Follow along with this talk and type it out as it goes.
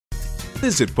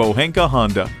Visit Pohanka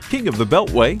Honda, King of the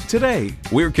Beltway, today.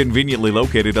 We're conveniently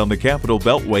located on the Capitol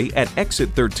Beltway at Exit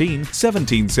 13,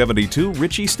 1772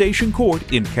 Ritchie Station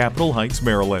Court in Capitol Heights,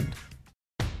 Maryland.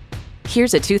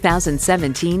 Here's a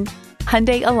 2017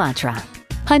 Hyundai Elantra.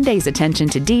 Hyundai's attention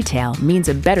to detail means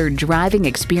a better driving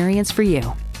experience for you.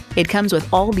 It comes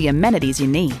with all the amenities you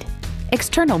need: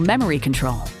 external memory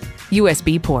control,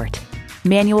 USB port,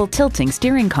 manual tilting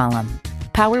steering column,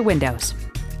 power windows,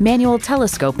 manual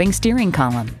telescoping steering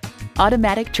column,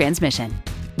 automatic transmission,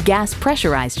 gas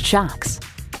pressurized shocks,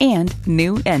 and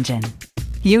new engine.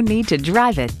 You need to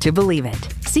drive it to believe it.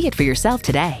 See it for yourself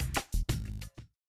today.